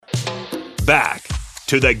Back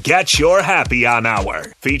to the Get Your Happy On Hour,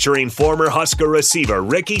 featuring former Husker receiver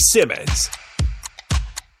Ricky Simmons.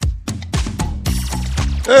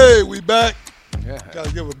 Hey, we back. Yeah. Got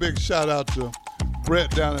to give a big shout out to Brett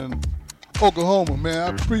down in Oklahoma, man. I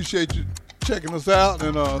appreciate you checking us out.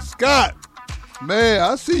 And Scott, man,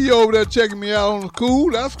 I see you over there checking me out on the cool.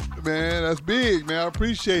 That's big, man. I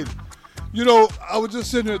appreciate it. You know, I was just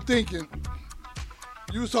sitting here thinking,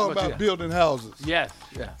 you was talking about building houses. Yes,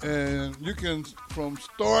 yeah. And you can, from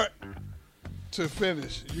start to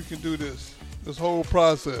finish, you can do this whole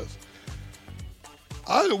process.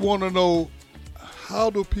 I want to know, how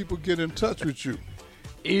do people get in touch with you?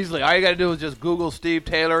 Easily. All you got to do is just Google Steve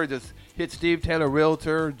Taylor. Just hit Steve Taylor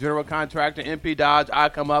Realtor, General Contractor, MP Dodge. I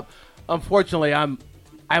come up. Unfortunately, I'm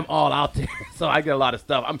all out there, so I get a lot of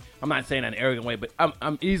stuff. I'm not saying that in an arrogant way, but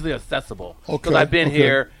I'm easily accessible. Because I've been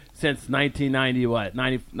here since 97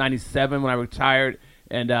 when I retired,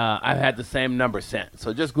 and I've had the same number since.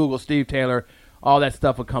 So just Google Steve Taylor. All that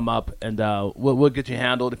stuff will come up, and we'll get you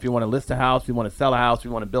handled. If you want to list a house, if you want to sell a house, if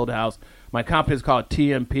you want to build a house. My company is called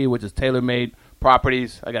TMP, which is Tailor Made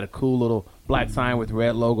Properties. I got a cool little black sign with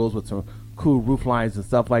red logos with some cool roof lines and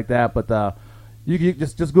stuff like that. But you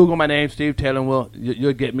just Google my name, Steve Taylor, and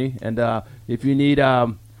you'll get me. And if you need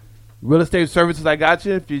real estate services, I got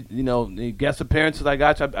you. If you need guest appearances, I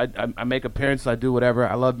got you. I make appearances. I do whatever.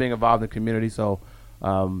 I love being involved in the community. So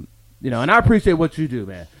and I appreciate what you do,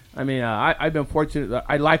 man. I mean, I've been fortunate.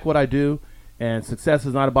 I like what I do, and success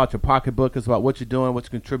is not about your pocketbook. It's about what you're doing, what you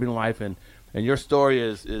contribute in life, and your story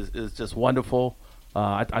is just wonderful.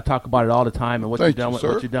 I talk about it all the time, and what you've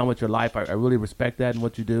done with your life. I really respect that and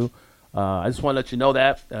what you do. I just want to let you know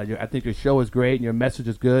that. I think your show is great, and your message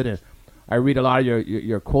is good, and I read a lot of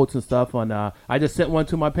your quotes and stuff. I just sent one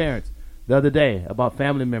to my parents the other day about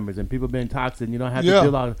family members and people being toxic. And you don't have to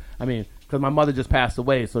deal out. I mean, because my mother just passed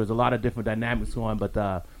away, so there's a lot of different dynamics going. But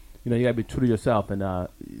you got to be true to yourself. And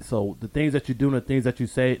so the things that you do and the things that you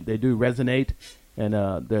say, they do resonate. And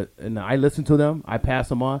I listen to them. I pass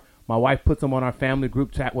them on. My wife puts them on our family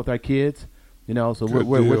group chat with our kids. So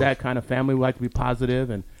we're that kind of family. We like to be positive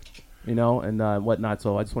and whatnot.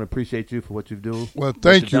 So I just want to appreciate you for what you do. Well,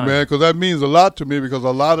 thank you, man, because that means a lot to me. Because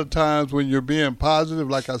a lot of times when you're being positive,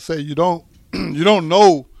 like I say, you don't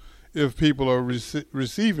know if people are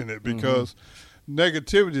receiving it because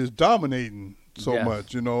negativity is dominating so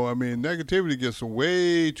much. I mean, negativity gets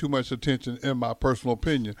way too much attention, in my personal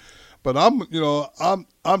opinion. But I'm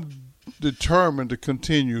determined to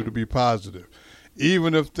continue to be positive,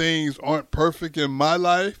 even if things aren't perfect in my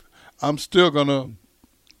life. I'm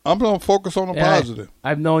gonna focus on the positive.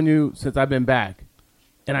 I've known you since I've been back,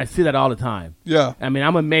 and I see that all the time. Yeah. I mean,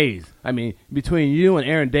 I'm amazed. I mean, between you and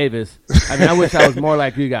Aaron Davis, I wish I was more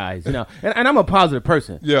like you guys. And I'm a positive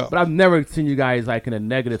person. Yeah. But I've never seen you guys like in a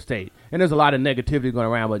negative state, and there's a lot of negativity going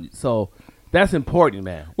around. But so. That's important,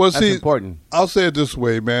 man. Well, that's important. I'll say it this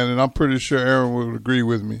way, man, and I'm pretty sure Aaron would agree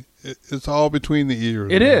with me. It's all between the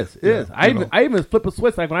ears. It is. I even flip a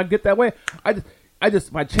switch. Like when I get that way, I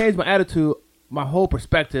change my attitude, my whole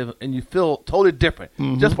perspective, and you feel totally different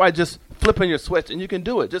just by just flipping your switch. And you can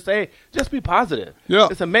do it. Just be positive. Yeah,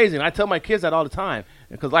 it's amazing. I tell my kids that all the time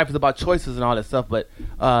because life is about choices and all that stuff. But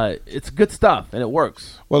it's good stuff and it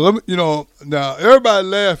works. Well, let me, now everybody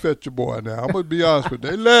laugh at your boy. Now I'm gonna be honest with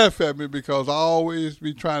you. They laugh at me because I always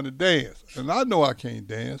be trying to dance, and I know I can't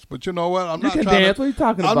dance. But you know what? I'm not trying dance. What are you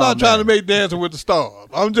talking about? I'm not trying to make Dancing with the Stars.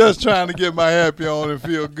 I'm just trying to get my happy on and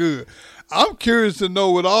feel good. I'm curious to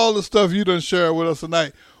know, with all the stuff you done shared with us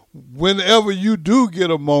tonight, whenever you do get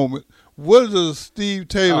a moment, what does Steve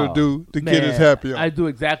Taylor do to get his happy on? I do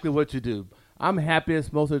exactly what you do. I'm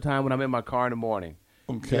happiest most of the time when I'm in my car in the morning.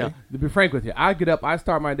 Okay. To be frank with you, I get up, I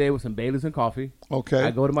start my day with some Baileys and coffee. Okay.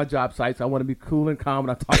 I go to my job sites. I want to be cool and calm,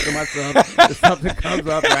 and I talk to my son if something comes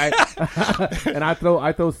up, right? And I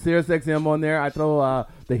throw Sirius XM on there. I throw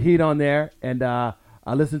the Heat on there, and I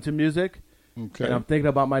listen to music. Okay. And I'm thinking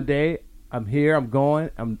about my day. I'm here. I'm going.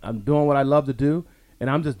 I'm doing what I love to do, and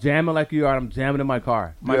I'm just jamming like you are. I'm jamming in my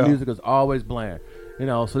car. My music is always blaring.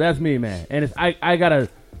 So that's me, man. And I got a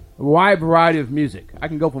wide variety of music. I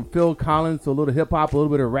can go from Phil Collins to a little hip hop, a little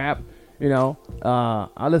bit of rap.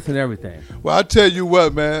 I listen to everything. Well, I tell you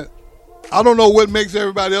what, man. I don't know what makes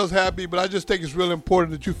everybody else happy, but I just think it's really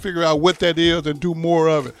important that you figure out what that is and do more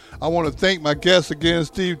of it. I want to thank my guest again,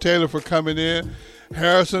 Steve Taylor, for coming in.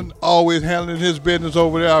 Harrison, always handling his business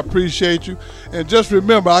over there. I appreciate you. And just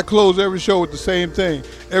remember, I close every show with the same thing.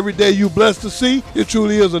 Every day you blessed to see, it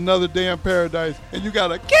truly is another day in paradise. And you got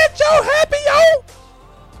to get your happy on.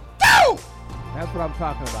 Go! That's what I'm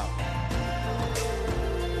talking about.